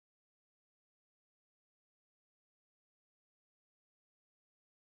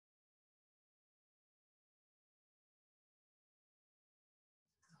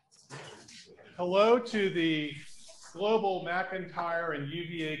Hello to the global McIntire and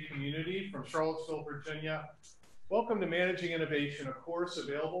UVA community from Charlottesville, Virginia. Welcome to Managing Innovation, a course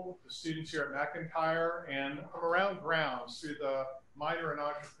available to students here at McIntire and from around grounds through the minor in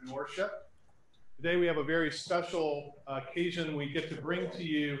entrepreneurship. Today we have a very special occasion. We get to bring to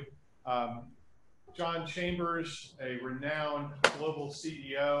you John Chambers, a renowned global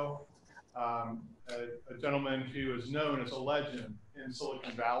CEO, a gentleman who is known as a legend in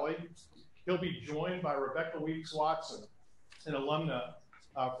Silicon Valley. He'll be joined by Rebecca Weeks-Watson, an alumna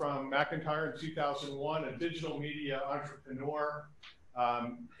from McIntire in 2001, a digital media entrepreneur,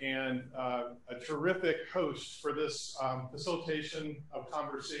 and a terrific host for this facilitation of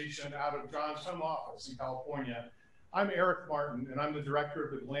conversation out of John's home office in California. I'm Eric Martin, and I'm the director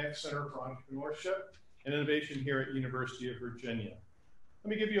of the Glantz Center for Entrepreneurship and Innovation here at University of Virginia.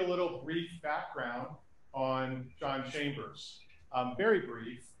 Let me give you a little brief background on John Chambers, very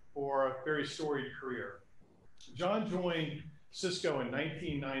brief, for a very storied career. John joined Cisco in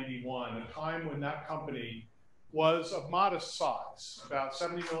 1991, a time when that company was of modest size, about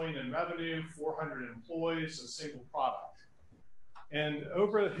 70 million in revenue, 400 employees, a single product. And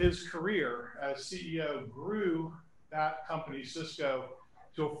over his career as CEO, grew that company, Cisco,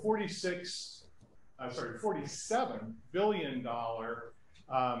 to a $47 billion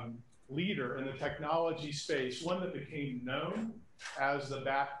leader in the technology space, one that became known as the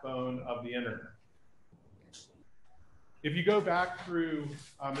backbone of the internet. If you go back through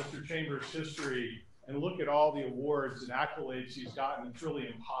Mr. Chambers' history and look at all the awards and accolades he's gotten, it's really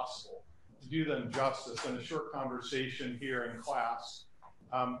impossible to do them justice in a short conversation here in class.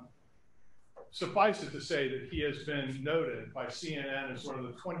 Suffice it to say that he has been noted by CNN as one of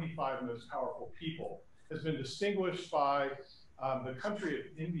the 25 most powerful people, has been distinguished by the country of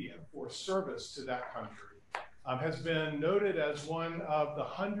India for service to that country. Has been noted as one of the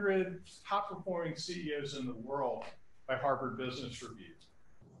 100 top-performing CEOs in the world by Harvard Business Review.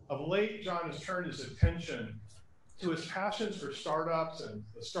 Of late, John has turned his attention to his passions for startups and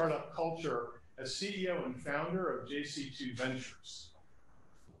the startup culture as CEO and founder of JC2 Ventures.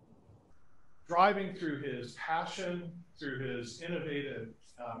 Driving through his passion, through his innovative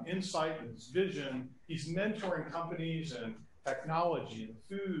insight and his vision, he's mentoring companies in technology, in the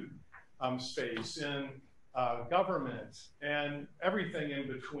food space, in government, and everything in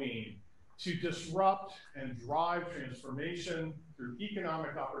between to disrupt and drive transformation through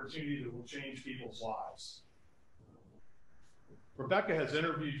economic opportunity that will change people's lives. Rebecca has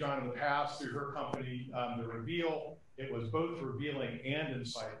interviewed John in the past through her company, The Reveal. It was both revealing and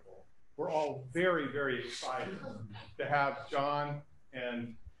insightful. We're all very, very excited to have John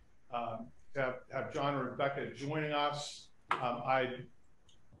and have John and Rebecca joining us. I'd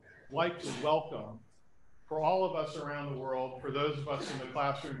like to welcome, for all of us around the world, for those of us in the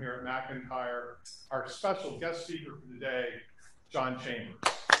classroom here at McIntire, our special guest speaker for today, John Chambers.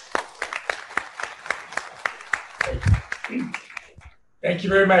 Thank you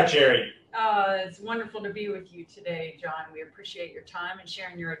very much, Eric. It's wonderful to be with you today, John. We appreciate your time and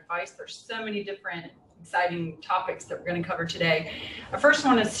sharing your advice. There's so many different exciting topics that we're going to cover today. I first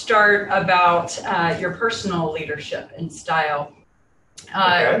want to start about your personal leadership and style.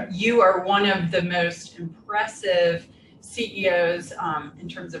 Okay. You are one of the most impressive CEOs in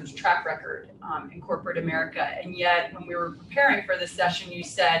terms of track record in corporate America. And yet, when we were preparing for this session, you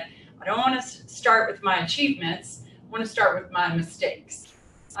said, I don't want to start with my achievements, I want to start with my mistakes.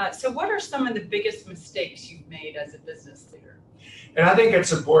 So what are some of the biggest mistakes you've made as a business leader? And I think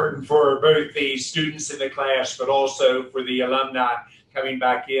it's important for both the students in the class, but also for the alumni coming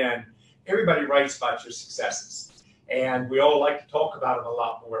back in. Everybody writes about your successes. And we all like to talk about them a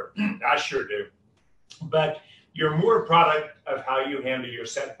lot more. I sure do. But you're more a product of how you handle your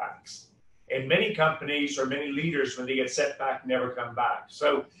setbacks. And many companies or many leaders, when they get setback, never come back.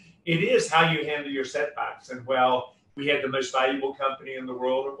 So it is how you handle your setbacks. And well, we had the most valuable company in the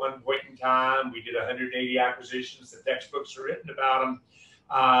world at one point in time. We did 180 acquisitions. The textbooks are written about them.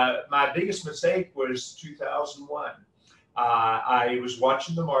 My biggest mistake was 2001. I was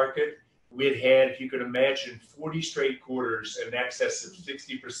watching the market. We had, if you could imagine, 40 straight quarters in excess of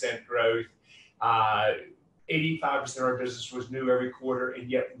 60% growth. 85% of our business was new every quarter, and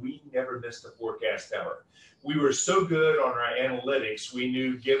yet we never missed a forecast ever. We were so good on our analytics, we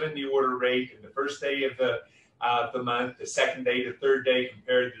knew given the order rate in the first day of the month, the second day, the third day,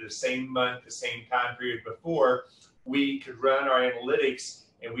 compared to the same month, the same time period before, we could run our analytics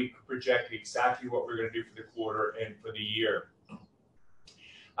and we could project exactly what we're going to do for the quarter and for the year.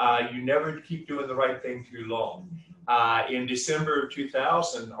 You never keep doing the right thing too long. In December of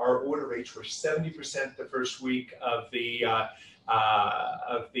 2000, our order rates were 70% the first week of the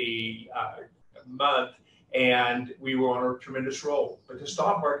of the month, and we were on a tremendous roll. But the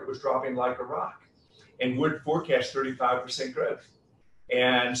stock market was dropping like a rock, and would forecast 35% growth.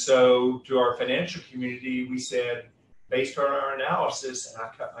 And so to our financial community, we said, based on our analysis, and I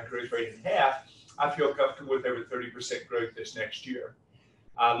cut my growth rate in half, I feel comfortable with over 30% growth this next year.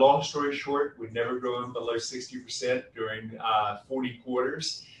 Long story short, we've never grown below 60% during 40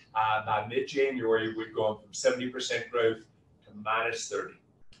 quarters. By mid-January, we'd gone from 70% growth to minus 30.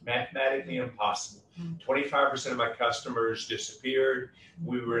 Mathematically impossible. 25% of my customers disappeared.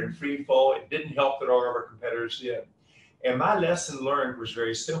 We were in free fall. It didn't help that all of our competitors did. And my lesson learned was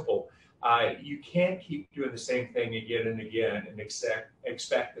very simple. You can't keep doing the same thing again and again and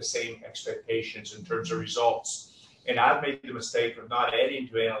expect the same expectations in terms of results. And I've made the mistake of not adding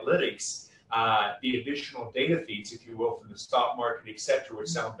to analytics the additional data feeds, if you will, from the stock market, et cetera, which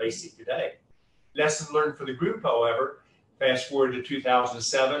sound basic today. Lesson learned for the group, however, fast forward to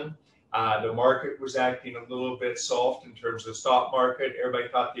 2007, the market was acting a little bit soft in terms of the stock market. Everybody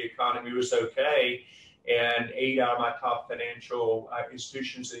thought the economy was okay. And 8 out of my top financial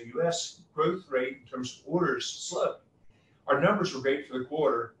institutions in the U.S. growth rate in terms of orders slowed. Our numbers were great for the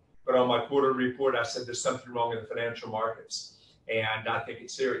quarter, but on my quarterly report, I said there's something wrong in the financial markets, and I think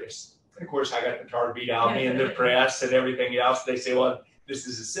it's serious. And of course, I got the tar beat out of me in the press and everything else. They say, well, this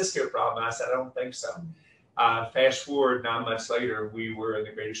is a Cisco problem. I said, I don't think so. Fast forward 9 months later, we were in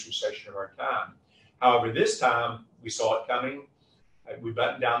the greatest recession of our time. However, this time we saw it coming. We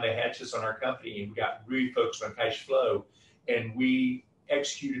buttoned down the hatches on our company and we got really focused on cash flow, and we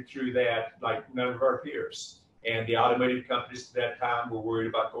executed through that like none of our peers. And the automotive companies at that time were worried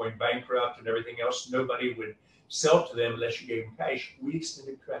about going bankrupt and everything else. Nobody would sell to them unless you gave them cash. We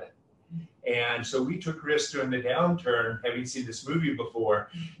extended credit. And so we took risks during the downturn, having seen this movie before,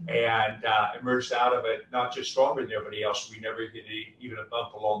 and emerged out of it not just stronger than everybody else. We never hit even a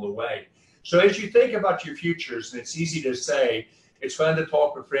bump along the way. So as you think about your futures, and it's easy to say, it's fun to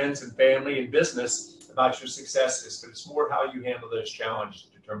talk with friends and family and business about your successes, but it's more how you handle those challenges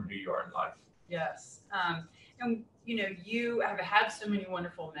that determine who you are in life. Yes. And you know, you have had so many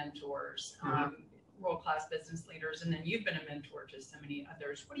wonderful mentors, world-class business leaders, and then you've been a mentor to so many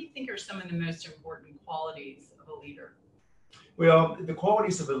others. What do you think are some of the most important qualities of a leader? Well, the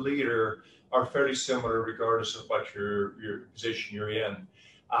qualities of a leader are fairly similar regardless of what your position you're in.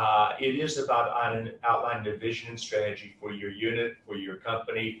 It is about outlining a vision and strategy for your unit, for your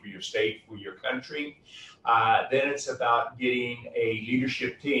company, for your state, for your country. Then it's about getting a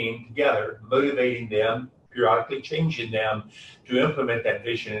leadership team together, motivating them, periodically changing them to implement that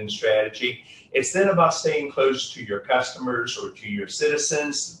vision and strategy. It's then about staying close to your customers or to your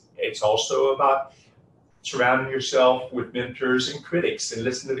citizens. It's also about surrounding yourself with mentors and critics, and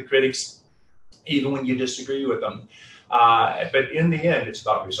listen to the critics even when you disagree with them. But in the end, it's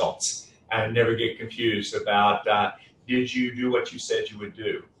about results. And never get confused about, did you do what you said you would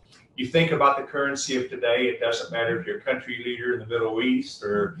do? You think about the currency of today, it doesn't matter if you're a country leader in the Middle East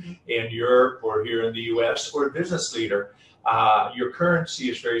or in Europe or here in the US or a business leader, your currency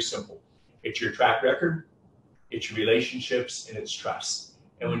is very simple. It's your track record, it's your relationships, and it's trust.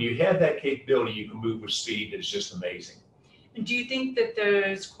 And when you have that capability, you can move with speed. It's just amazing. And do you think that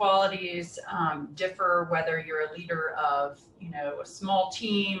those qualities differ whether you're a leader of, you know, a small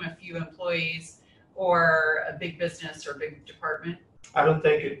team, a few employees, or a big business or big department? I don't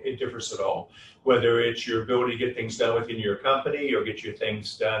think it differs at all. Whether it's your ability to get things done within your company or get your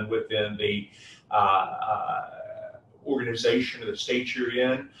things done within the organization or the state you're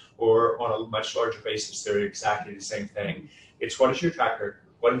in, or on a much larger basis, they're exactly the same thing. It's what is your track record?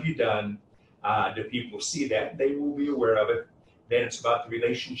 What have you done? Do people see that? They will be aware of it. Then it's about the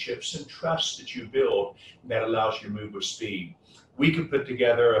relationships and trust that you build that allows you to move with speed. We could put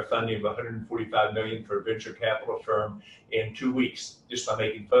together a funding of $145 million for a venture capital firm in 2 weeks, just by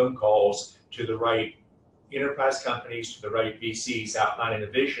making phone calls to the right enterprise companies, to the right VCs, outlining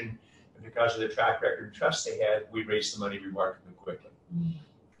a vision. And because of the track record and trust they had, we raised the money remarkably quickly.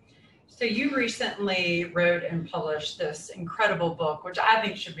 So you recently wrote and published this incredible book, which I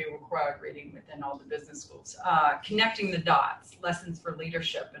think should be required reading within all the business schools, Connecting the Dots, Lessons for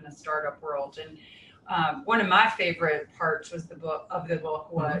Leadership in a Startup World. And one of my favorite parts was the book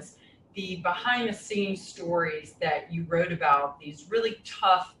was the behind the scenes stories that you wrote about these really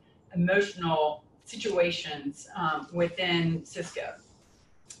tough emotional situations within Cisco.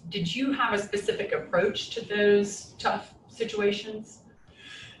 Did you have a specific approach to those tough situations?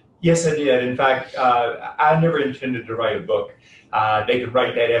 Yes, I did. In fact, I never intended to write a book. They could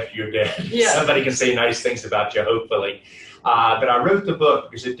write that after you're dead. Yeah. Somebody can say nice things about you, hopefully. But I wrote the book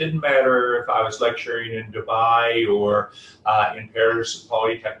because it didn't matter if I was lecturing in Dubai or in Paris,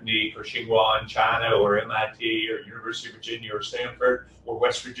 Polytechnique, or Tsinghua in China, or MIT, or University of Virginia, or Stanford, or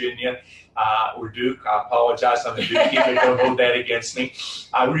West Virginia, or Duke. I apologize, I'm a Duke keeper, don't hold that against me.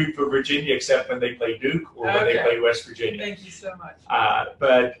 I root for Virginia except when they play Duke or when they play West Virginia. Thank you so much.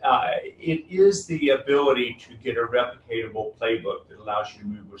 But it is the ability to get a replicatable playbook that allows you to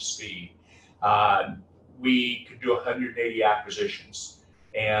move with speed. We could do 180 acquisitions,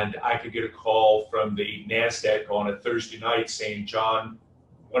 and I could get a call from the NASDAQ on a Thursday night saying, John,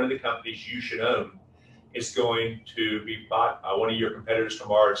 one of the companies you should own is going to be bought by one of your competitors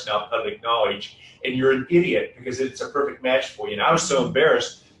tomorrow. It's now public knowledge, and you're an idiot because it's a perfect match for you. And I was so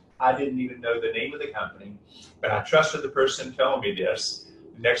embarrassed, I didn't even know the name of the company, but I trusted the person telling me this.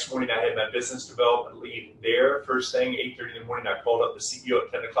 The next morning, I had my business development lead there. First thing, 8:30 in the morning, I called up the CEO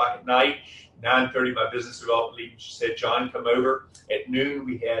at 10 o'clock at night. 9:30, my business development lead said, John, come over. At noon,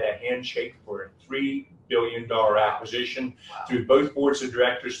 we had a handshake for a $3 billion acquisition through both boards of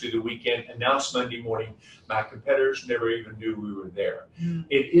directors through the weekend, announced Monday morning. My competitors never even knew we were there.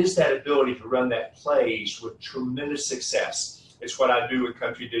 It is that ability to run that plays with tremendous success. It's what I do with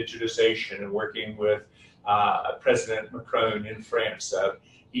country digitization and working with President Macron in France.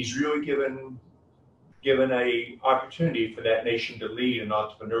 He's really given a opportunity for that nation to lead in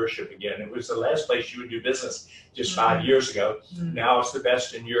entrepreneurship again. It was the last place you would do business just 5 years ago. Now it's the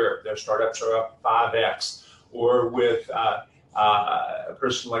best in Europe. Their startups are up 5x. Or with a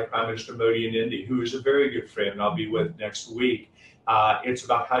person like Prime Minister Modi in India, who is a very good friend I'll be with next week. It's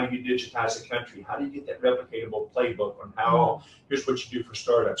about how do you digitize a country? How do you get that replicatable playbook on how, here's what you do for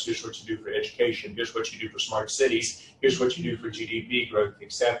startups, here's what you do for education, here's what you do for smart cities, here's what you do for GDP growth,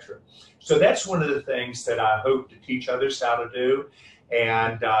 etc. So that's one of the things that I hope to teach others how to do.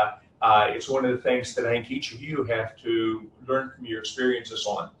 And it's one of the things that I think each of you have to learn from your experiences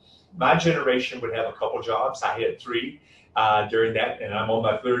on. My generation would have a couple jobs. I had 3. During that, and I'm on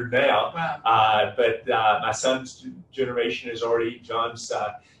my 3rd now. Wow. But my son's generation is already, John's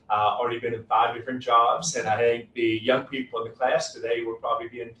already been in 5 different jobs, and I think the young people in the class today will probably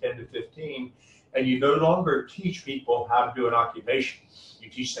be in 10 to 15, and you no longer teach people how to do an occupation. You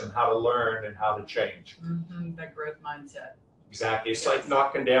teach them how to learn and how to change. That growth mindset. Exactly. It's like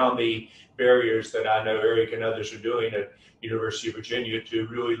knocking down the barriers that I know Eric and others are doing at University of Virginia to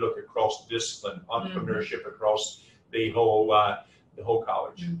really look across discipline, entrepreneurship across the whole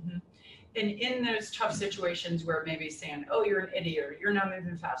college. And in those tough situations where maybe saying, oh, you're an idiot, or you're not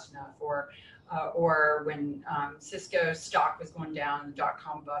moving fast enough, or when Cisco stock was going down, the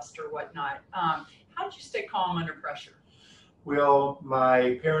dot-com bust or whatnot, how did you stay calm under pressure? Well,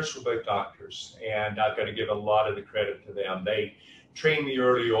 my parents were both doctors, and I've got to give a lot of the credit to them. They trained me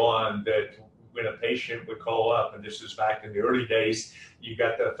early on that when a patient would call up, and this was back in the early days, you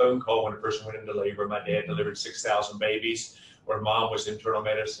got the phone call when a person went into labor. My dad delivered 6,000 babies, or mom was internal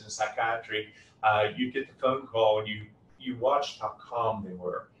medicine and psychiatry. You get the phone call, and you watched how calm they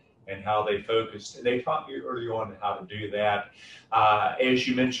were and how they focused. And they taught me early on how to do that. As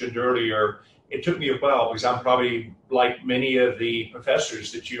you mentioned earlier, it took me a while because I'm probably like many of the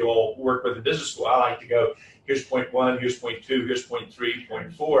professors that you all work with in business school. I like to go, here's point 1, here's point 2, here's point 3,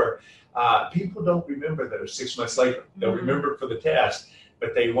 point 4. People don't remember those 6 months later. They'll remember it for the test,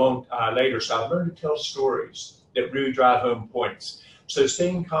 but they won't later. So I've learned to tell stories that really drive home points. So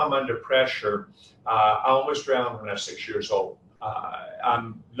staying calm under pressure, I almost drowned when I was 6 years old.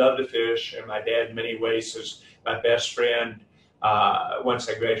 I love to fish, and my dad in many ways was my best friend. Once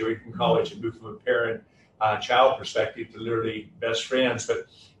I graduated from college and moved from a parent-child perspective to literally best friends. But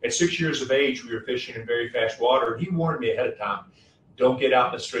at 6 years of age, we were fishing in very fast water. He warned me ahead of time, don't get out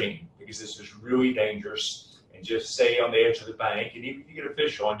in the stream because this is really dangerous, and just stay on the edge of the bank. And even if you get a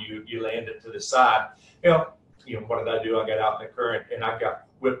fish on you, you land it to the side. Well, what did I do? I got out in the current, and I got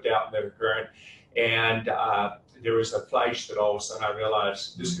whipped out in the current. And there was a flash that all of a sudden I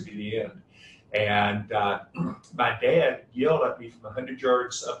realized this could be the end. And my dad yelled at me from 100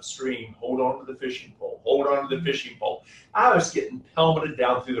 yards upstream, hold on to the fishing pole, hold on to the fishing pole. I was getting helmeted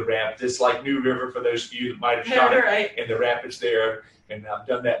down through the rapids. It's like New River for those of you that might have shot it in the rapids there. And I've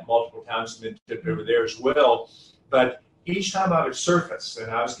done that multiple times and then tipped over there as well. But each time I would surface and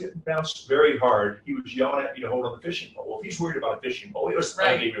I was getting bounced very hard, he was yelling at me to hold on the fishing pole. Well, if he's worried about a fishing pole, it was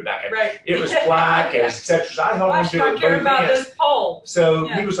ugly, Rebecca. It was black, etc. So I held on to it both hands. So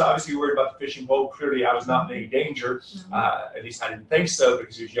he was obviously worried about the fishing pole. Clearly, I was not in any danger. At least I didn't think so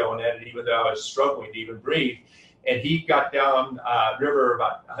because he was yelling at it, even though I was struggling to even breathe. And he got down river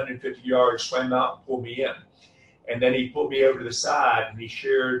about 150 yards, swam out, and pulled me in. And then he pulled me over to the side, and he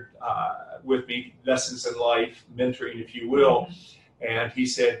shared with me, lessons in life, mentoring, if you will. And he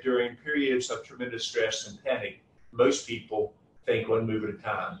said, during periods of tremendous stress and panic, most people think one move at a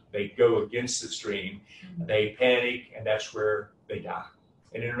time. They go against the stream, they panic, and that's where they die.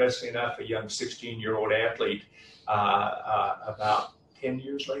 And interestingly enough, a young 16-year-old athlete, about 10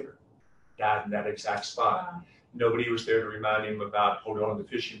 years later, died in that exact spot. Wow. Nobody was there to remind him about holding on to the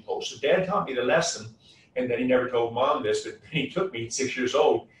fishing pole. So Dad taught me the lesson, and then he never told Mom this, but he took me at 6 years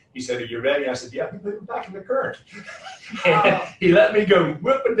old. He said, "Are you ready?" I said, "Yeah." He put me back in the current. And he let me go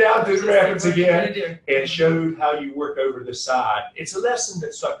whipping down through the rapids again and showed how you work over the side. It's a lesson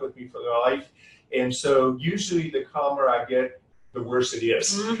that stuck with me for life. And so usually the calmer I get, the worse it is.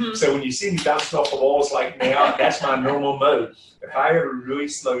 So when you see me bouncing off the walls like now, that's my normal mode. If I ever really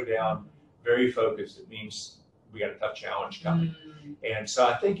slow down, very focused, it means we got a tough challenge coming. And so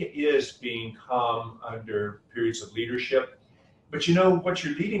I think it is being calm under periods of leadership. But you know, what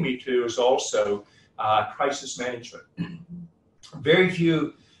you're leading me to is also crisis management. Very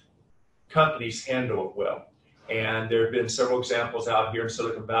few companies handle it well. And there have been several examples out here in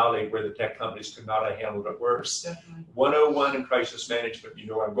Silicon Valley where the tech companies could not have handled it worse. Definitely. 101 in crisis management, you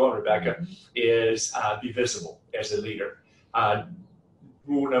know where I'm going, Rebecca, is be visible as a leader.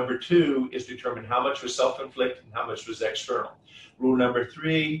 Rule number 2 is determine how much was self-inflicted and how much was external. Rule number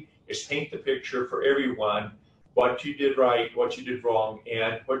 3 is paint the picture for everyone, what you did right, what you did wrong,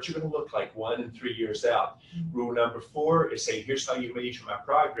 and what you're going to look like 1 and 3 years out. Rule number 4 is say, here's how you measure my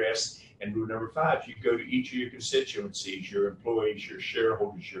progress. And rule number 5, you go to each of your constituencies, your employees, your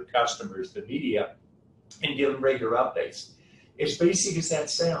shareholders, your customers, the media, and give them regular updates. As basic as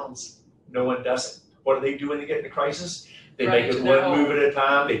that sounds, no one does it. What do they do when they get in a crisis? They make it one move at a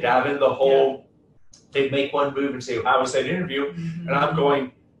time. They dive into the hole. They make one move and say, well, how was that interview? And I'm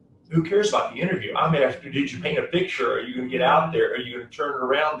going, who cares about the interview? I'm after, did you paint a picture? Are you going to get out there? Are you going to turn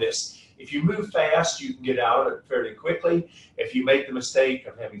around this? If you move fast, you can get out of it fairly quickly. If you make the mistake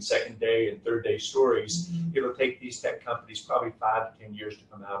of having second day and third day stories, it'll take these tech companies probably 5 to 10 years to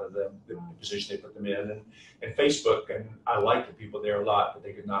come out of the position they put them in. And Facebook, and I like the people there a lot, but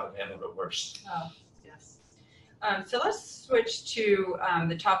they could not have handled it worse. Oh, yes. So let's switch to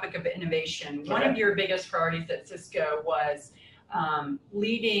the topic of innovation. Okay. One of your biggest priorities at Cisco was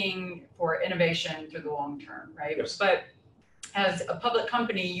leading for innovation through the long term, right? Yes. But as a public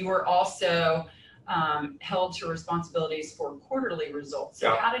company, you were also held to responsibilities for quarterly results.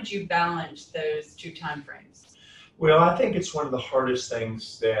 So how did you balance those 2 timeframes? Well, I think it's one of the hardest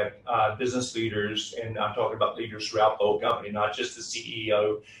things that business leaders, and I'm talking about leaders throughout the whole company, not just the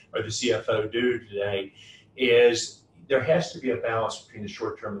CEO or the CFO do today, is there has to be a balance between the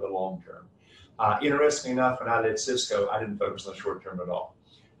short term and the long term. Interestingly enough, when I led Cisco, I didn't focus on the short term at all.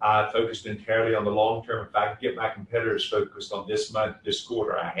 I focused entirely on the long term. If I could get my competitors focused on this month, this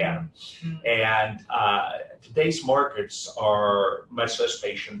quarter, I had them. And today's markets are much less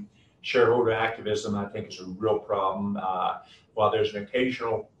patient. Shareholder activism, I think, is a real problem. While there's an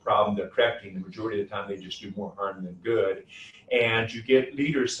occasional problem, they're correcting. The majority of the time, they just do more harm than good. And you get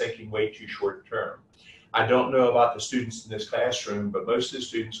leaders thinking way too short term. I don't know about the students in this classroom, but most of the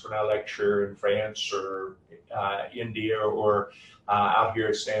students, when I lecture in France or India or out here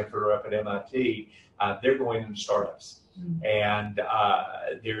at Stanford or up at MIT, they're going into startups. And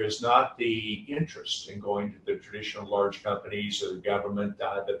there is not the interest in going to the traditional large companies or the government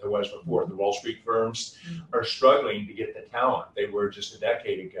that there was before. The Wall Street firms are struggling to get the talent they were just a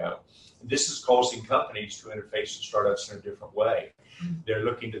decade ago. And this is causing companies to interface with startups in a different way. They're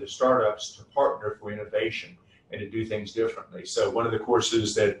looking to the startups to partner for innovation and to do things differently. So one of the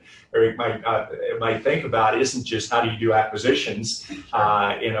courses that Eric might think about isn't just how do you do acquisitions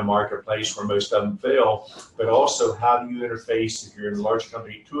in a marketplace where most of them fail, but also how do you interface if you're in a large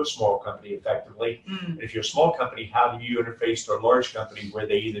company to a small company effectively. And if you're a small company, how do you interface to a large company where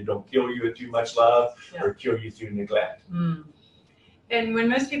they either don't kill you with too much love or kill you through neglect. And when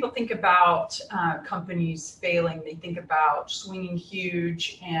most people think about companies failing, they think about swinging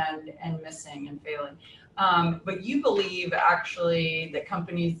huge and missing and failing. But you believe actually that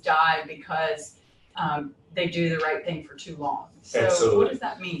companies die because they do the right thing for too long. So absolutely. What does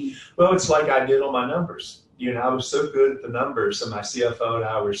that mean? Well, it's like I did on my numbers. You know, I was so good at the numbers, and my CFO and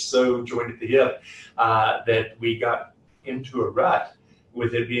I were so joined at the hip that we got into a rut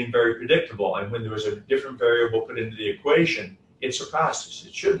with it being very predictable. And when there was a different variable put into the equation, it surprised us.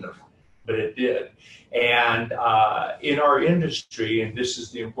 It shouldn't have, but it did. And in our industry, and this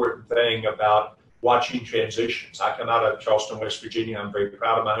is the important thing about watching transitions. I come out of Charleston, West Virginia. I'm very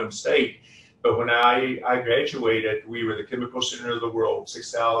proud of my home state. But when I graduated, we were the chemical center of the world,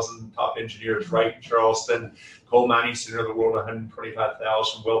 6,000 top engineers right in Charleston, coal mining center of the world,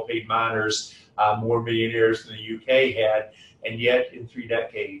 125,000 well-paid miners, more millionaires than the UK had. And yet in 3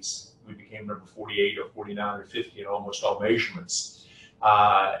 decades, we became number 48 or 49 or 50 in almost all measurements.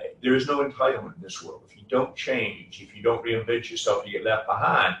 There is no entitlement in this world. If you don't change, if you don't reinvent yourself, you get left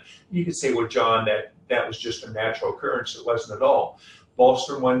behind. You could say, well, John, that was just a natural occurrence. It wasn't at all.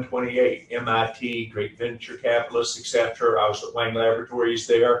 Boston 128, MIT, great venture capitalists, etc. I was at Wang Laboratories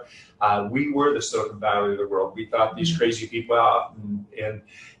there. We were the Silicon Valley of the world. We thought these crazy people out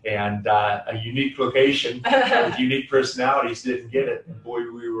and a unique location with unique personalities didn't get it. And boy,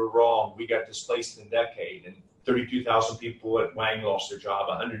 we were wrong. We got displaced in a decade. And 32,000 people at Wang lost their job,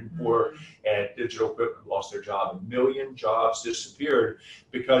 104 at Digital Equipment lost their job, 1 million jobs disappeared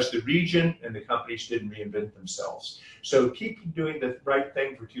because the region and the companies didn't reinvent themselves. So keep doing the right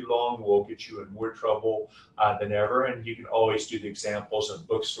thing for too long will get you in more trouble than ever. And you can always do the examples of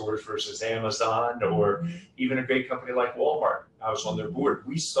bookstores versus Amazon or even a great company like Walmart. I was on their board.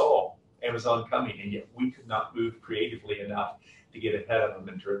 We saw Amazon coming, and yet we could not move creatively enough to get ahead of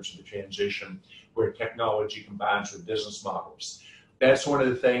them in terms of the transition where technology combines with business models. That's one of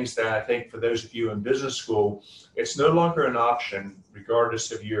the things that I think for those of you in business school, it's no longer an option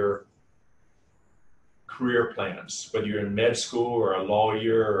regardless of your career plans, whether you're in med school or a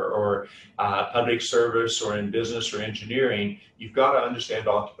lawyer or public service or in business or engineering. You've got to understand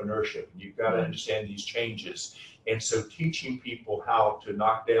entrepreneurship. You've got to understand these changes. And so teaching people how to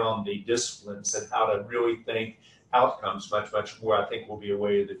knock down the disciplines and how to really think outcomes much more, I think will be a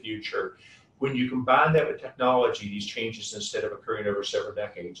way of the future. When you combine that with technology, these changes, instead of occurring over several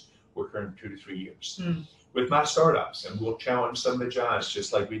decades, will occur in 2 to 3 years. With my startups, and we'll challenge some of the giants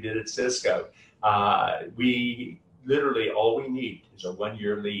just like we did at Cisco. We literally, all we need is a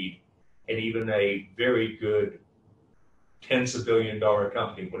 1-year lead, and even a very good tens of billion-dollar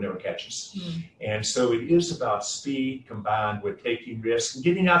company will never catch us. And so it is about speed combined with taking risks and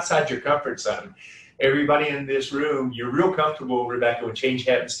getting outside your comfort zone. Everybody in this room, you're real comfortable, Rebecca, when change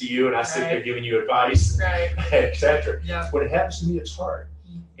happens to you and I sit there giving you advice, etc. When it happens to me, it's hard.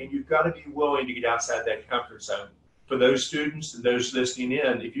 And you've got to be willing to get outside that comfort zone. For those students and those listening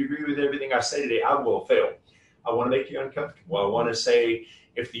in, if you agree with everything I say today, I will fail. I want to make you uncomfortable. I want to say,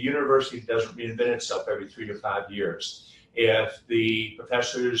 if the university doesn't reinvent itself every 3 to 5 years, if the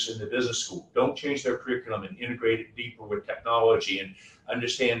professors in the business school don't change their curriculum and integrate it deeper with technology and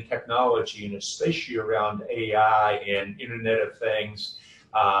understand technology, and especially around AI and Internet of Things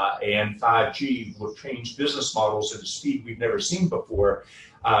and 5G will change business models at a speed we've never seen before,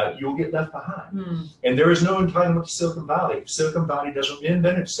 you'll get left behind. And there is no entitlement to Silicon Valley. If Silicon Valley doesn't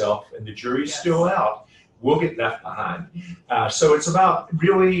reinvent itself and the jury's still out, we'll get left behind. So it's about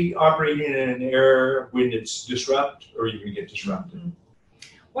really operating in an era when it's disrupt or you can get disrupted.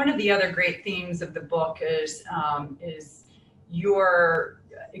 One of the other great themes of the book is your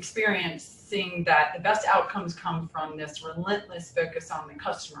experience seeing that the best outcomes come from this relentless focus on the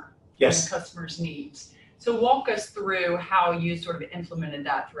customer and the customer's needs. So walk us through how you sort of implemented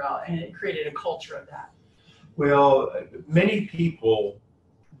that throughout and it created a culture of that. Well, many people,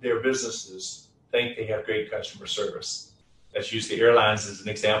 their businesses, think they have great customer service. Let's use the airlines as an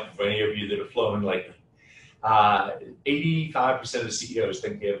example for any of you that have flown lately. 85% of CEOs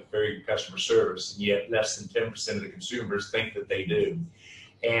think they have very good customer service, and yet less than 10% of the consumers think that they do.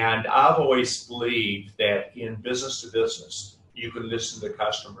 And I've always believed that in business to business, you can listen to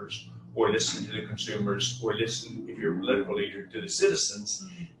customers or listen to the consumers or listen, if you're a political leader, to the citizens,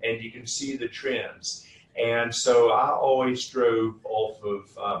 and you can see the trends. And so I always drove off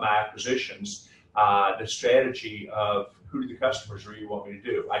of my acquisitions the strategy of who do the customers really want me to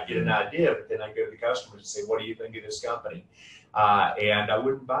do. I get an idea, but then I go to the customers and say, what do you think of this company? And I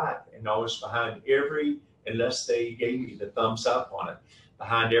wouldn't buy it. And I was behind unless they gave me the thumbs up on it,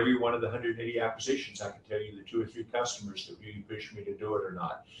 behind every one of the 180 acquisitions, I can tell you the 2 or 3 customers that really push me to do it or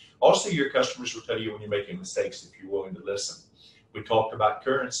not. Also, your customers will tell you when you're making mistakes if you're willing to listen. We talked about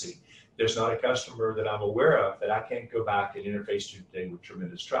currency. There's not a customer that I'm aware of that I can't go back and interface to today with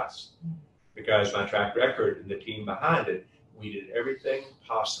tremendous trust. Because my track record and the team behind it, we did everything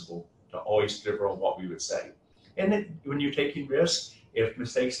possible to always deliver on what we would say. And then when you're taking risks, if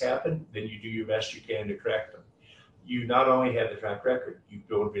mistakes happen, then you do your best you can to correct them. You not only have the track record, you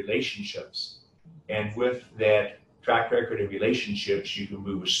build relationships. And with that track record of relationships, you can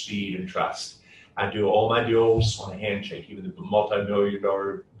move with speed and trust. I do all my deals on a handshake, even the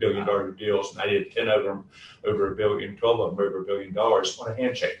billion-dollar deals, and I did 10 of them over $1 billion, 12 of them over $1 billion on a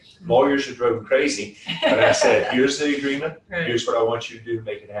handshake. Lawyers are drove crazy, but I said, here's the agreement, here's what I want you to do to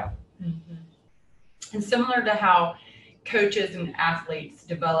make it happen. And similar to how coaches and athletes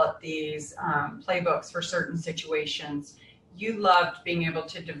develop these playbooks for certain situations, you loved being able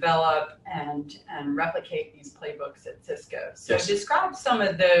to develop and replicate these playbooks at Cisco. So yes. Describe some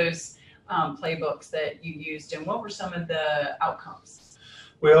of those playbooks that you used, and what were some of the outcomes?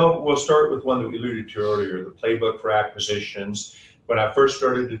 Well, we'll start with one that we alluded to earlier, the playbook for acquisitions. When I first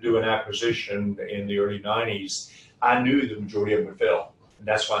started to do an acquisition in the early 90s, I knew the majority of them would fail. And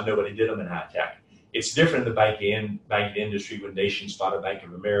that's why nobody did them in high tech. It's different in the banking industry when nations bought a Bank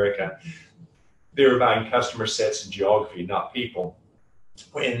of America. They were buying customer sets and geography, not people.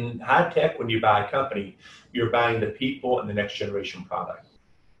 In high tech, when you buy a company, you're buying the people and the next generation product.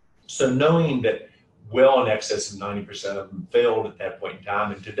 So knowing that well in excess of 90% of them failed at that point in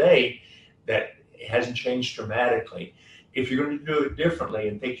time, and today that hasn't changed dramatically. If you're going to do it differently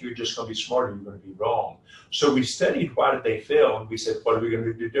and think you're just going to be smarter, you're going to be wrong. So we studied why did they fail, and we said, what are we going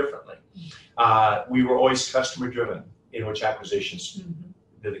to do differently? We were always customer driven in which acquisitions.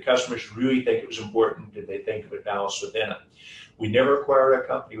 Did the customers really think it was important? Did they think of it balanced within it? We never acquired a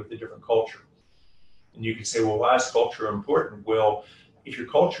company with a different culture. And you can say, well, why is culture important? Well, if your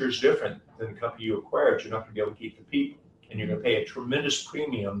culture is different than the company you acquired, you're not going to be able to keep the people. And you're going to pay a tremendous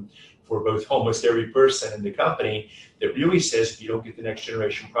premium for both almost every person in the company that really says if you don't get the next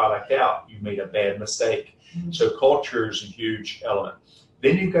generation product out, you made a bad mistake. So culture is a huge element.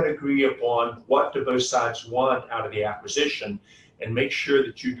 Then you've got to agree upon what do both sides want out of the acquisition and make sure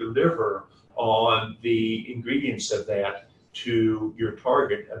that you deliver on the ingredients of that to your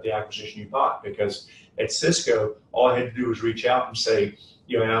target of the acquisition you bought. Because at Cisco, all I had to do was reach out and say,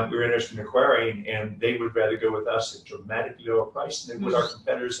 you know, we're interested in acquiring, and they would rather go with us at a dramatically lower price than with our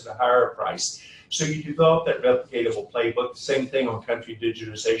competitors at a higher price. So you develop that replicatable playbook. Same thing on country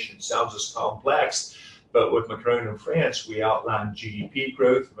digitization. It sounds as complex, but with Macron in France, we outlined GDP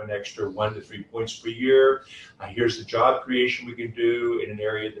growth of an extra 1 to 3 points per year. Here's the job creation we can do in an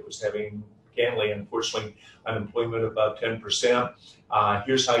area that was having, candidly, unfortunately, unemployment above 10%.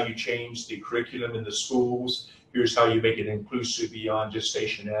 Here's how you change the curriculum in the schools. Here's how you make it inclusive beyond just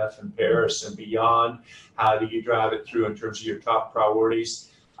Station F and Paris and beyond. How do you drive it through in terms of your top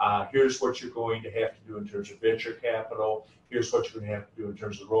priorities? Here's what you're going to have to do in terms of venture capital. Here's what you're going to have to do in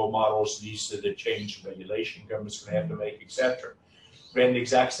terms of role models. These are the change in regulation government's going to have to make, etc. Ran the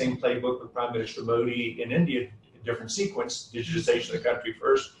exact same playbook with Prime Minister Modi in India, different sequence. Digitization of the country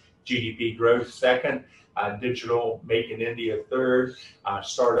first, GDP growth second, digital make in India third,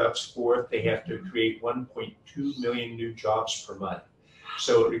 startups fourth. They have to create 1.2 million new jobs per month.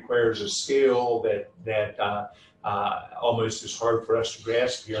 So it requires a scale that almost is hard for us to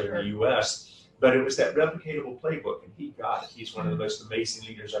grasp here in the U.S. But it was that replicatable playbook, and he got it. He's one of the most amazing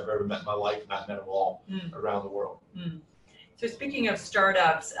leaders I've ever met in my life, and I've met them all around the world. So speaking of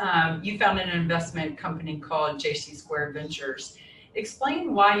startups, you founded an investment company called JC Squared Ventures.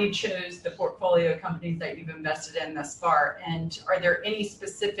 Explain why you chose the portfolio companies that you've invested in thus far, and are there any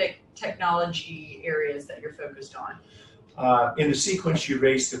specific technology areas that you're focused on? In the sequence you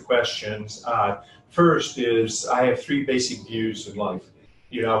raised the questions, first is I have 3 basic views in life.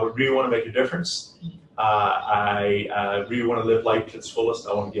 You know, I really want to make a difference. I really want to live life to its fullest.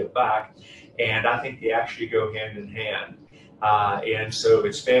 I want to give back. And I think they actually go hand in hand. And so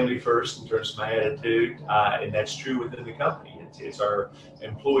it's family first in terms of my attitude, and that's true within the company. It's our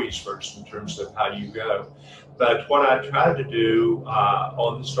employees first in terms of how you go. But what I tried to do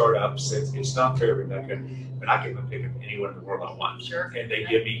on the startups, it's not fair, Rebecca, but I can pick up anyone in the world I want. Sure. And they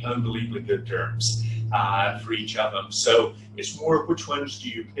give me unbelievably good terms for each of them. So it's more which ones do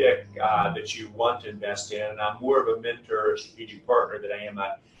you pick that you want to invest in. And I'm more of a mentor, a strategic partner than I am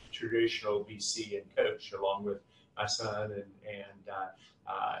a traditional VC and coach, along with my son and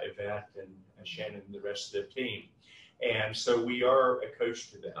Yvette and Shannon and the rest of the team. And so we are a coach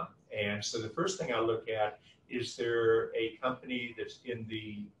to them. And so the first thing I look at, is there a company that's in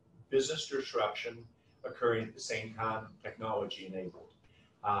the business disruption occurring at the same time, technology enabled?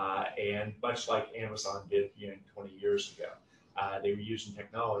 And much like Amazon did 20 years ago, they were using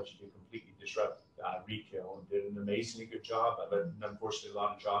technology to completely disrupt retail and did an amazingly good job of it, and unfortunately a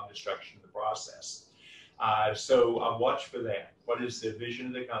lot of job destruction in the process. So I watch for that. What is the vision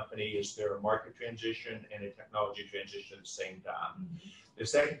of the company? Is there a market transition and a technology transition at the same time? The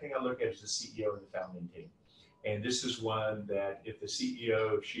second thing I look at is the CEO and the founding team. And this is one that if the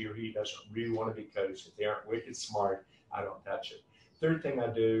CEO, if she or he doesn't really want to be coached, if they aren't wicked smart, I don't touch it. Third thing I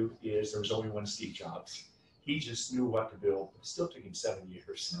do is there was only one Steve Jobs. He just knew what to build. It still took him 7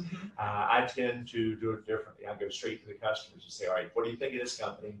 years. I tend to do it differently. I go straight to the customers and say, all right, what do you think of this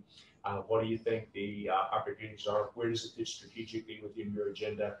company? What do you think the opportunities are? Where does it fit strategically within your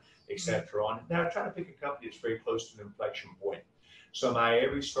agenda, et cetera? And now I try to pick a company that's very close to an inflection point. So my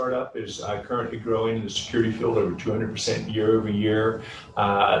every startup is currently growing in the security field over 200% year over year.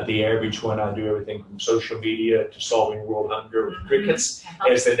 The average one, I do everything from social media to solving world hunger with crickets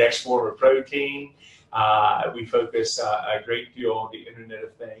as the next form of protein. We focus a great deal on the Internet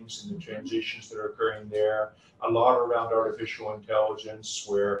of Things and the transitions that are occurring there. A lot around artificial intelligence,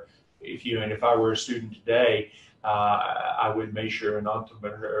 where if I were a student today, I would major an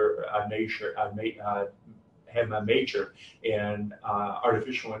entrepreneur. Have my major in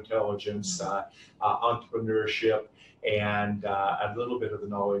artificial intelligence, entrepreneurship, and a little bit of the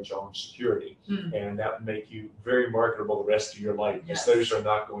knowledge on security. And that would make you very marketable the rest of your life, because those are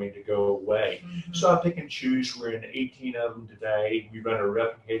not going to go away. So I pick and choose. We're in 18 of them today. We run a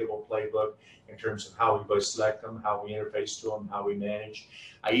replicatable playbook in terms of how we both select them, how we interface to them, how we manage.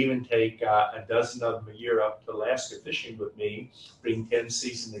 I even take a dozen of them a year up to Alaska fishing with me, bring 10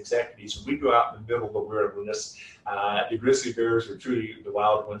 seasoned executives, and we go out in the middle of the wilderness. The grizzly bears are truly the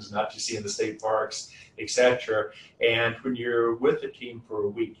wild ones, not you see in the state parks, etc. And when you're with the team for a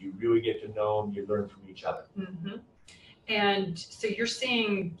week, you really get to know them, you learn from each other. And so you're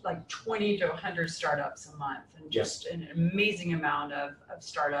seeing like 20 to 100 startups a month, and just an amazing amount of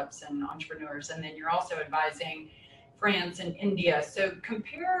startups and entrepreneurs. And then you're also advising France and India. So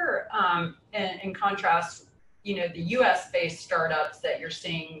compare and contrast, the US-based startups that you're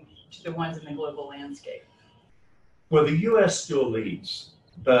seeing to the ones in the global landscape. Well, the US still leads,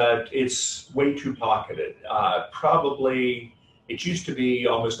 but it's way too pocketed. Probably, it used to be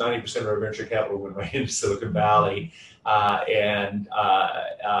almost 90% of our venture capital went right into Silicon Valley, and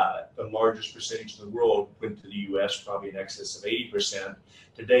the largest percentage in the world went to the US, probably in excess of 80%.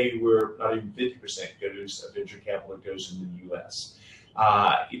 Today, we're not even 50% goes of venture capital that goes into the US.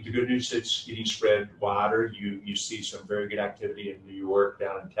 The good news is it's getting spread wider. You see some very good activity in New York,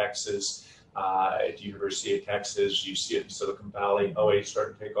 down in Texas, at the University of Texas. You see it in Silicon Valley. OA is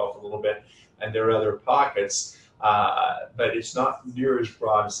starting to take off a little bit, and there are other pockets, but it's not near as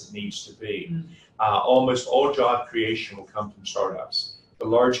broad as it needs to be. Almost all job creation will come from startups. The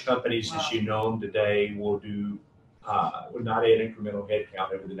large companies, as you know them today, will not add incremental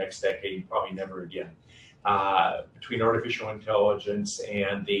headcount over the next decade, probably never again. Between artificial intelligence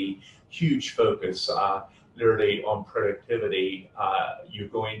and the huge focus literally on productivity, you're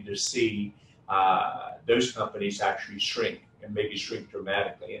going to see those companies actually shrink, and maybe shrink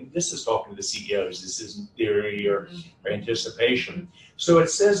dramatically. And this is talking to the CEOs. This isn't theory or anticipation. So it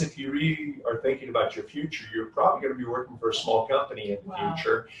says if you really are thinking about your future, you're probably going to be working for a small company in the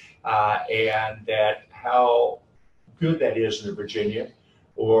future, and that how good that is in Virginia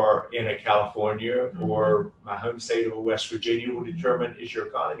or in a California or my home state of West Virginia will determine, is your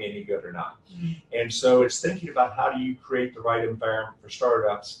economy any good or not? And so it's thinking about how do you create the right environment for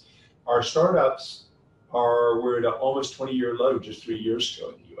startups. Our startups were at an almost 20-year low just 3 years ago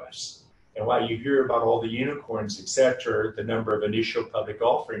in the US. And while you hear about all the unicorns, et cetera, the number of initial public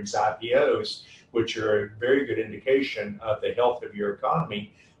offerings, IPOs, which are a very good indication of the health of your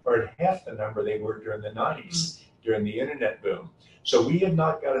economy, are at half the number they were during the 90s, during the internet boom. So we have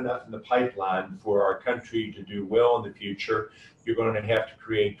not got enough in the pipeline for our country to do well in the future. You're going to have to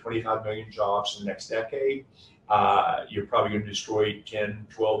create 25 million jobs in the next decade. You're probably going to destroy 10,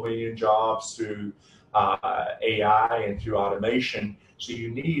 12 million jobs through AI and through automation. So you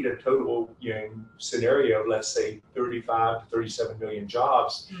need a total scenario of, let's say, 35 to 37 million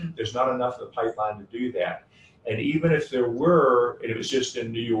jobs. There's not enough in the pipeline to do that. And even if there were, and it was just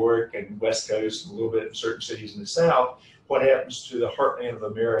in New York and West Coast and a little bit in certain cities in the South, what happens to the heartland of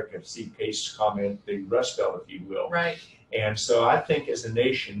America? Steve Case comment, the Rust Belt, if you will. Right. And so I think as a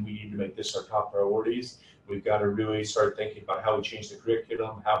nation, we need to make this our top priorities. We've got to really start thinking about how we change the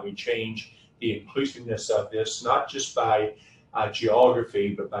curriculum, how we change the inclusiveness of this, not just by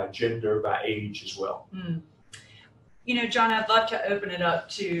geography, but by gender, by age as well. John, I'd love to open it up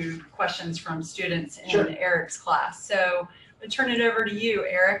to questions from students in Eric's class. So I'll turn it over to you,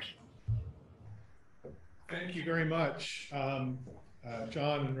 Eric. Thank you very much, John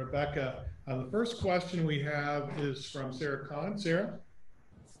and Rebecca. The first question we have is from Sarah Kahn. Sarah?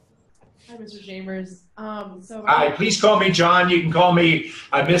 Hi, Mr. Chambers. Hi, please call me John. You can call me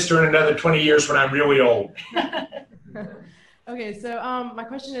Mr. in another 20 years when I'm really old. Okay, so my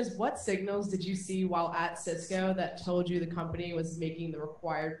question is, what signals did you see while at Cisco that told you the company was making the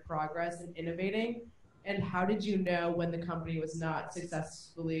required progress in innovating? And how did you know when the company was not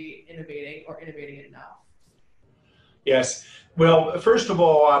successfully innovating or innovating enough? Yes. Well, first of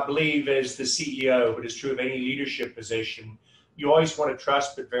all, I believe as the CEO, but it's true of any leadership position, you always want to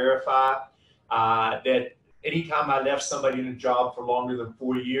trust but verify. That anytime I left somebody in a job for longer than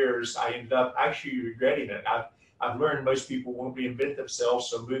 4 years, I ended up actually regretting it. I've learned most people won't reinvent themselves,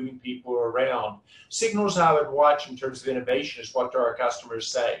 so moving people around. Signals I would watch in terms of innovation is what do our customers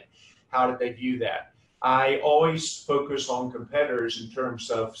say? How did they view that? I always focus on competitors in terms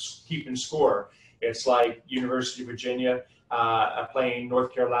of keeping score. It's like University of Virginia playing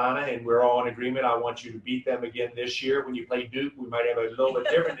North Carolina, and we're all in agreement. I want you to beat them again this year. When you play Duke, we might have a little bit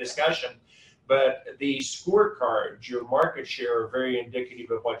different discussion. But the scorecards, your market share, are very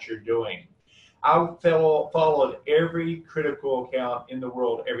indicative of what you're doing. I followed every critical account in the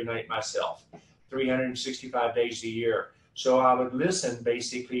world every night myself, 365 days a year. So I would listen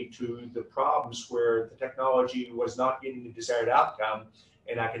basically to the problems where the technology was not getting the desired outcome,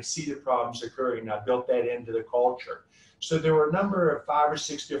 and I could see the problems occurring. I built that into the culture. So there were a number of 5 or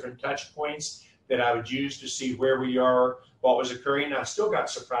 6 different touch points that I would use to see where we are, what was occurring. I still got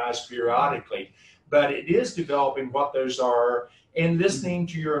surprised periodically, but it is developing what those are and listening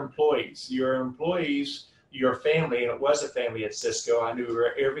to your employees, your family, and it was a family at Cisco. I knew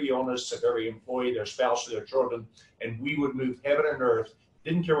every illness of every employee, their spouse, their children, and we would move heaven and earth,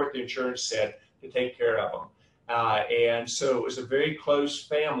 didn't care what the insurance said, to take care of them. And so it was a very close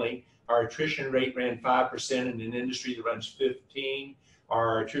family. Our attrition rate ran 5% in an industry that runs 15%.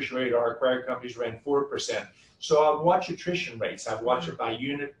 Our attrition rate at our acquired companies ran 4%. So I'd watch attrition rates. I'd watch it by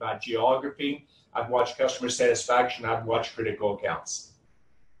unit, by geography. I'd watch customer satisfaction. I'd watch critical accounts.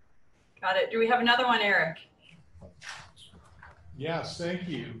 Got it. Do we have another one, Eric? Yes, thank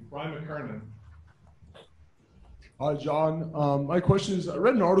you. Brian McKernan. Hi, John. My question is, I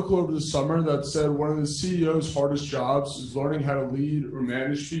read an article over the summer that said one of the CEO's hardest jobs is learning how to lead or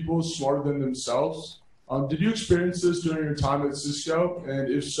manage people smarter than themselves. Did you experience this during your time at Cisco? And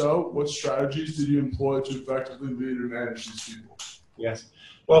if so, what strategies did you employ to effectively lead or manage these people? Yes.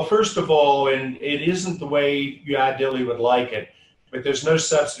 Well, first of all, and it isn't the way you ideally would like it, but there's no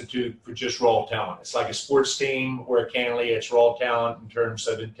substitute for just raw talent. It's like a sports team where candidly it's raw talent in terms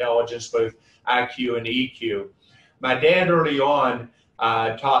of intelligence, both IQ and EQ. My dad early on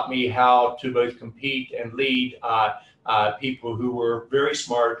taught me how to both compete and lead people who were very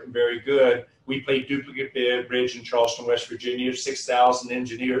smart and very good. We played duplicate bridge in Charleston, West Virginia, 6,000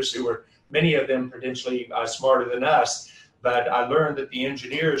 engineers who were, many of them potentially smarter than us. But I learned that the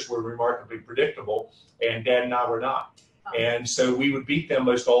engineers were remarkably predictable, and Dad and I were not. And so we would beat them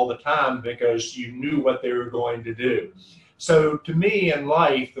most all the time because you knew what they were going to do. So to me in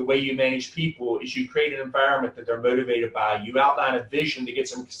life, the way you manage people is you create an environment that they're motivated by. You outline a vision that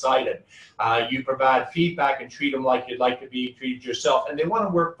gets them excited. You provide feedback and treat them like you'd like to be treated yourself. And they want to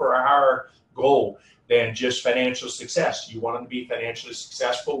work for a higher goal than just financial success. You want them to be financially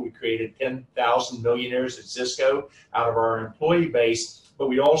successful. We created 10,000 millionaires at Cisco out of our employee base, but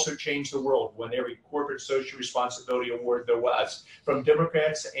we also changed the world, won every corporate social responsibility award there was from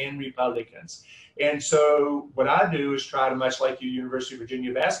Democrats and Republicans. And so what I do is try to, much like the University of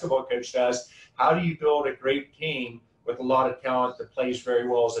Virginia basketball coach does, how do you build a great team with a lot of talent that plays very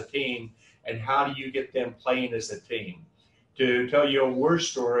well as a team, and how do you get them playing as a team? To tell you a war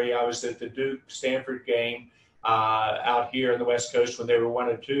story, I was at the Duke-Stanford game out here on the West Coast when they were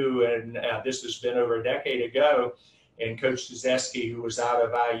 1-2, and this has been over a decade ago. And Coach Dzeski, who was out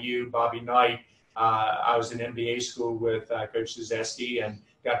of IU, Bobby Knight, I was in MBA school with Coach Dzeski and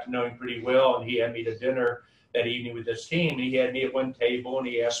got to know him pretty well. And he had me to dinner that evening with his team. And he had me at one table, and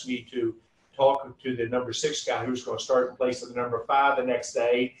he asked me to talk to the number 6 guy who was going to start in place of the number 5 the next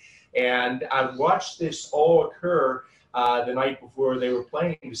day. And I watched this all occur the night before they were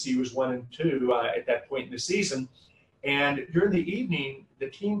playing to see who was 1 and 2 at that point in the season. And during the evening, the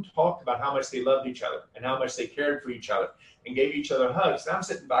team talked about how much they loved each other and how much they cared for each other and gave each other hugs. And I'm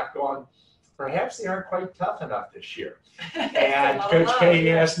sitting back going, perhaps they aren't quite tough enough this year. And Coach K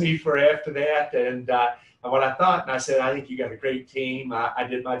asked me for after that and what I thought, and I said, I think you got a great team. I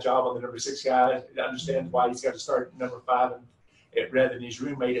did my job on the number 6 guy. I understand why he's got to start at number 5 rather than his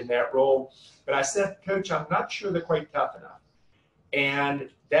roommate in that role. But I said, Coach, I'm not sure they're quite tough enough. And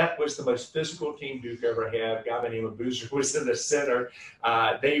that was the most physical team Duke ever had. A guy by the name of Boozer was in the center.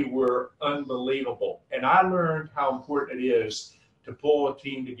 They were unbelievable. And I learned how important it is to pull a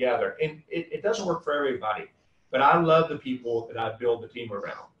team together. And it doesn't work for everybody. But I love the people that I build the team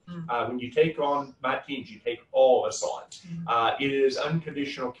around. When you take on my teams, you take all of us on. It is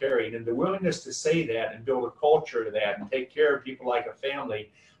unconditional caring, and the willingness to say that and build a culture of that and take care of people like a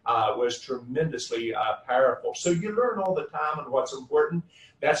family was tremendously powerful. So you learn all the time on what's important.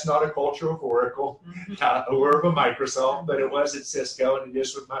 That's not a culture of Oracle or of a Microsoft, but it was at Cisco, and it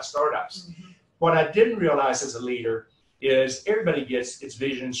is with my startups. What I didn't realize as a leader is everybody gets its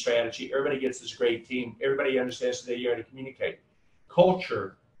vision and strategy. Everybody gets this great team. Everybody understands that you have to communicate.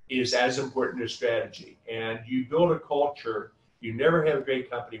 Culture is as important as strategy. And you build a culture, you never have a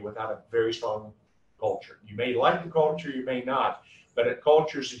great company without a very strong culture. You may like the culture, you may not, but a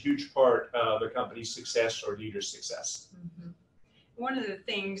culture is a huge part of the company's success or leader's success. One of the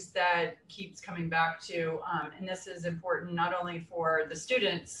things that keeps coming back to, and this is important not only for the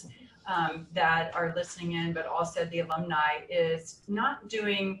students that are listening in, but also the alumni, is not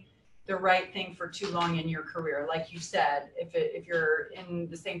doing the right thing for too long in your career. Like you said, if you're in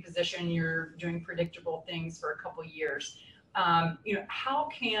the same position, you're doing predictable things for a couple years. You know, how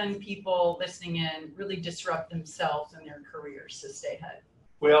can people listening in really disrupt themselves in their careers to stay ahead?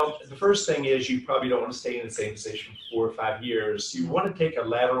 Well, the first thing is you probably don't want to stay in the same position for 4 or 5 years. You want to take a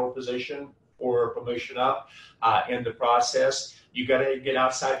lateral position or a promotion up in the process. You got to get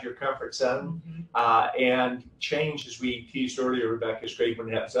outside your comfort zone and change, as we teased earlier, Rebecca, is great when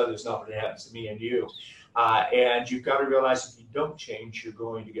it happens to others, not when it happens to me and you. And you've got to realize if you don't change, you're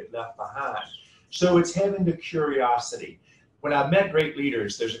going to get left behind. So it's having the curiosity. When I've met great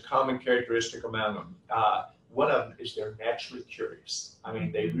leaders, there's a common characteristic among them. One of them is they're naturally curious. I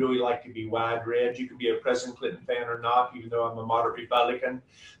mean, they really like to be wide-read. You can be a President Clinton fan or not, even though I'm a moderate Republican,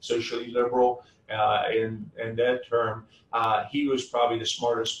 socially liberal in that term. He was probably the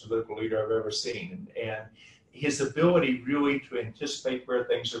smartest political leader I've ever seen. And his ability really to anticipate where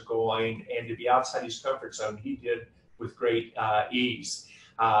things are going and to be outside his comfort zone, he did with great ease.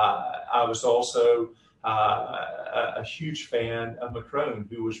 I was also a huge fan of Macron,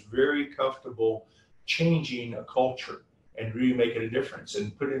 who was very comfortable changing a culture and really making a difference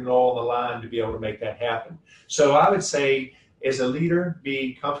and putting it all on the line to be able to make that happen. So I would say, as a leader,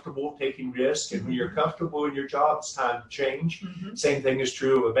 be comfortable taking risks, and when you're comfortable in your job, it's time to change. Same thing is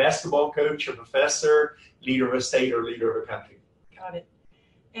true of a basketball coach, a professor, leader of a state, or leader of a country. Got it.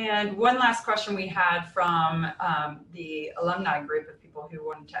 And one last question we had from the alumni group of people who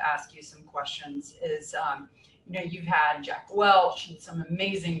wanted to ask you some questions is, you know, you've had Jack Welch and some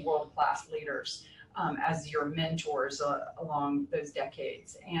amazing world-class leaders as your mentors along those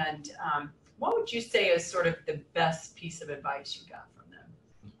decades. And what would you say is sort of the best piece of advice you got from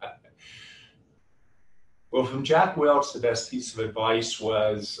them? Well, from Jack Welch, the best piece of advice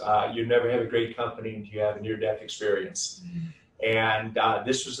was you never have a great company until you have a near-death experience. And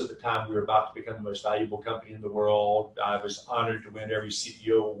this was at the time we were about to become the most valuable company in the world. I was honored to win every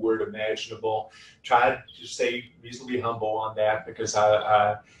CEO award imaginable. Tried to stay reasonably humble on that, because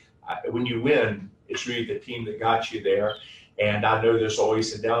when you win, it's really the team that got you there. And I know there's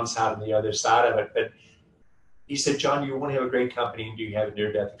always a downside on the other side of it. But he said, John, you want to have a great company, and do you have a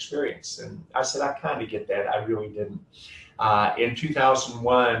near-death experience? And I said, I kind of get that. I really didn't. In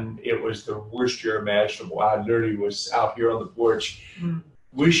 2001, it was the worst year imaginable. I literally was out here on the porch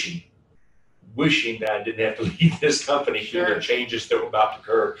wishing that I didn't have to leave this company due to the changes that were about to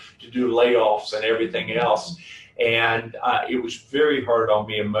occur, to do layoffs and everything else. And it was very hard on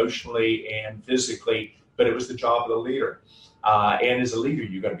me emotionally and physically, but it was the job of the leader. And as a leader,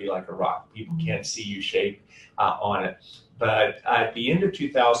 you got to be like a rock. People can't see you shake on it. But at the end of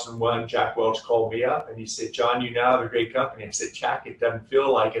 2001, Jack Welch called me up and he said, John, you now have a great company. I said, Jack, it doesn't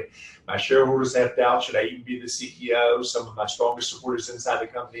feel like it. My shareholders have doubts. Should I even be the CEO? Some of my strongest supporters inside the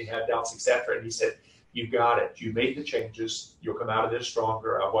company have doubts, etc. And he said, you got it. You made the changes. You'll come out of this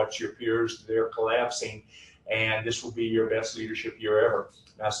stronger. I watch your peers. They're collapsing. And this will be your best leadership year ever.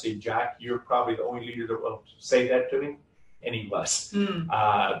 And I said, Jack, you're probably the only leader that will say that to me. And he was.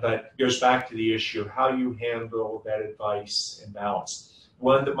 But it goes back to the issue of how you handle that advice and balance.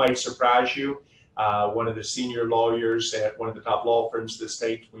 One that might surprise you, one of the senior lawyers at one of the top law firms in the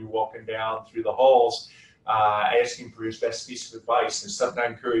state, when you're walking down through the halls, asking for his best piece of advice, and something I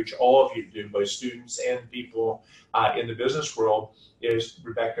encourage all of you to do, both students and people in the business world, is,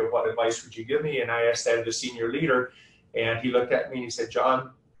 Rebecca, what advice would you give me? And I asked that of the senior leader, and he looked at me and he said,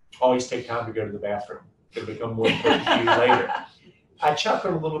 John, always take time to go to the bathroom. It'll become more important to you later. I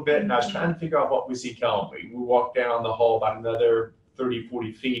chuckled a little bit, and I was trying to figure out what was he telling me. We walked down the hall about another 30,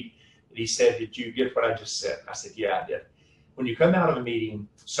 40 feet, and he said, did you get what I just said? I said, yeah, I did. When you come out of a meeting,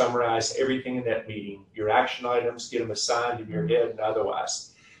 summarize everything in that meeting, your action items, get them assigned in your head and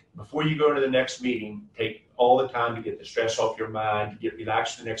otherwise. before you go into the next meeting, take all the time to get the stress off your mind, to get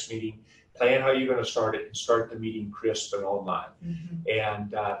relaxed for the next meeting, plan how you're going to start it, and start the meeting crisp and online.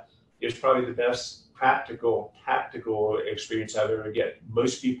 And it's probably the best practical, tactical experience I've ever get.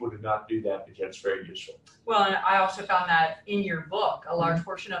 Most people do not do that, but yet it's very useful. Well, and I also found that in your book, a large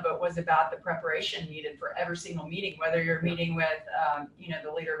portion of it was about the preparation needed for every single meeting, whether you're meeting with,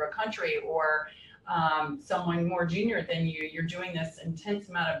 the leader of a country or someone more junior than you. You're doing this intense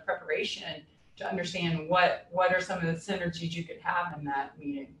amount of preparation to understand what are some of the synergies you could have in that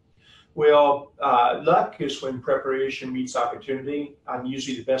meeting. Well, luck is when preparation meets opportunity. I'm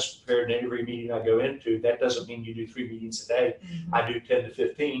usually the best prepared in every meeting I go into. That doesn't mean you do 3 meetings a day. I do 10 to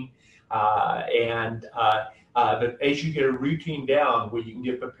 15. But as you get a routine down where you can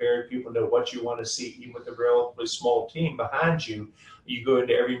get prepared, people know what you want to see, even with a relatively small team behind you, you go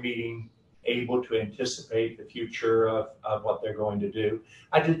into every meeting able to anticipate the future of what they're going to do.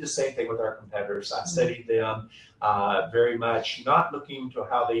 I did the same thing with our competitors. I studied them very much, not looking to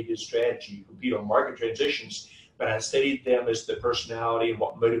how they did strategy. You compete on market transitions, but I studied them as the personality and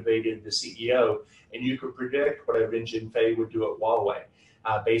what motivated the CEO. And you could predict what Vin Jinfei would do at Huawei.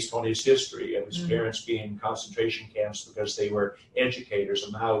 Based on his history of his parents being in concentration camps because they were educators,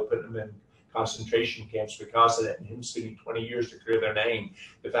 and Mao put them in concentration camps because of that, and him spending 20 years to clear their name,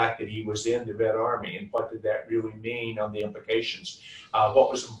 the fact that he was in the Red Army, and what did that really mean on the implications,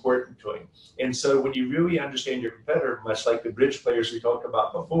 what was important to him. And so when you really understand your competitor, much like the bridge players we talked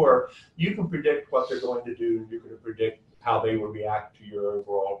about before, you can predict what they're going to do, and you can predict how they will react to your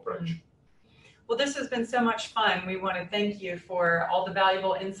overall approach. Well, this has been so much fun. We want to thank you for all the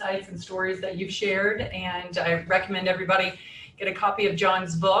valuable insights and stories that you've shared. And I recommend everybody get a copy of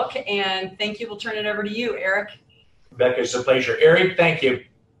John's book. And thank you. We'll turn it over to you, Eric. Rebecca, it's a pleasure. Eric, thank you.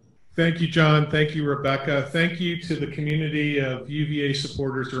 Thank you, John. Thank you, Rebecca. Thank you to the community of UVA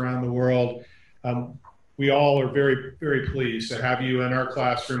supporters around the world. We all are very, very pleased to have you in our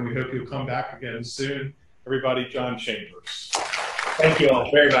classroom. We hope you'll come back again soon. Everybody, John Chambers. Thank you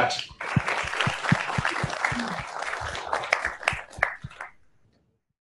all very much.